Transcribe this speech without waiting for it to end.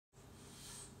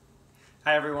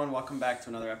Hi everyone, welcome back to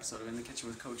another episode of In the Kitchen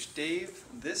with Coach Dave.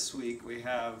 This week we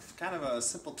have kind of a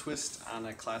simple twist on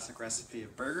a classic recipe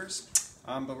of burgers,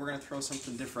 but we're going to throw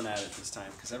something different at it this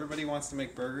time because everybody wants to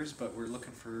make burgers, but we're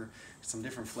looking for some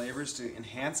different flavors to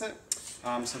enhance it.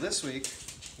 So this week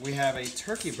we have a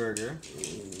turkey burger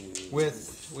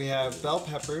we have bell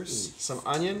peppers, some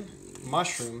onion,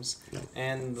 mushrooms,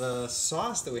 and the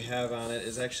sauce that we have on it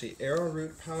is actually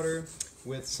arrowroot powder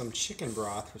with some chicken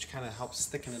broth, which kind of helps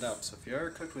thicken it up. So if you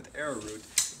ever cooked with arrowroot,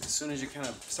 as soon as you kind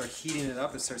of start heating it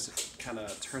up, it starts to kind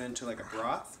of turn into like a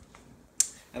broth.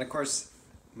 And of course,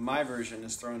 my version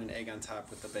is throwing an egg on top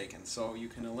with the bacon. So you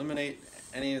can eliminate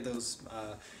any of those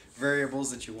variables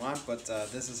that you want, but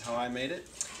this is how I made it.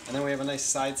 And then we have a nice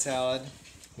side salad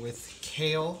with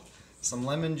kale, some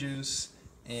lemon juice,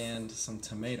 and some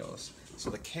tomatoes.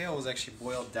 So the kale was actually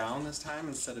boiled down this time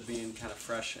instead of being kind of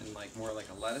fresh and like more like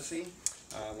a lettucey.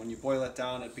 When you boil it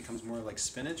down, it becomes more like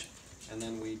spinach. And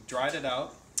then we dried it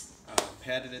out,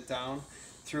 patted it down,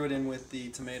 threw it in with the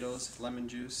tomatoes, lemon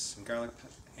juice, some garlic,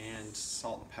 and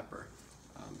salt and pepper.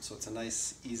 So it's a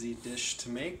nice, easy dish to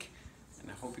make,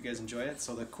 and I hope you guys enjoy it.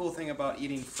 So the cool thing about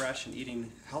eating fresh and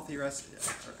eating healthy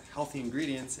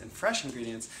ingredients and fresh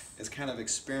ingredients is kind of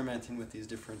experimenting with these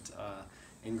different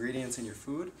ingredients in your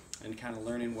food and kind of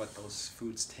learning what those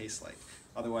foods taste like.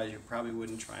 Otherwise, you probably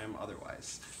wouldn't try them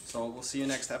otherwise. So we'll see you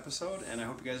next episode, and I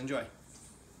hope you guys enjoy.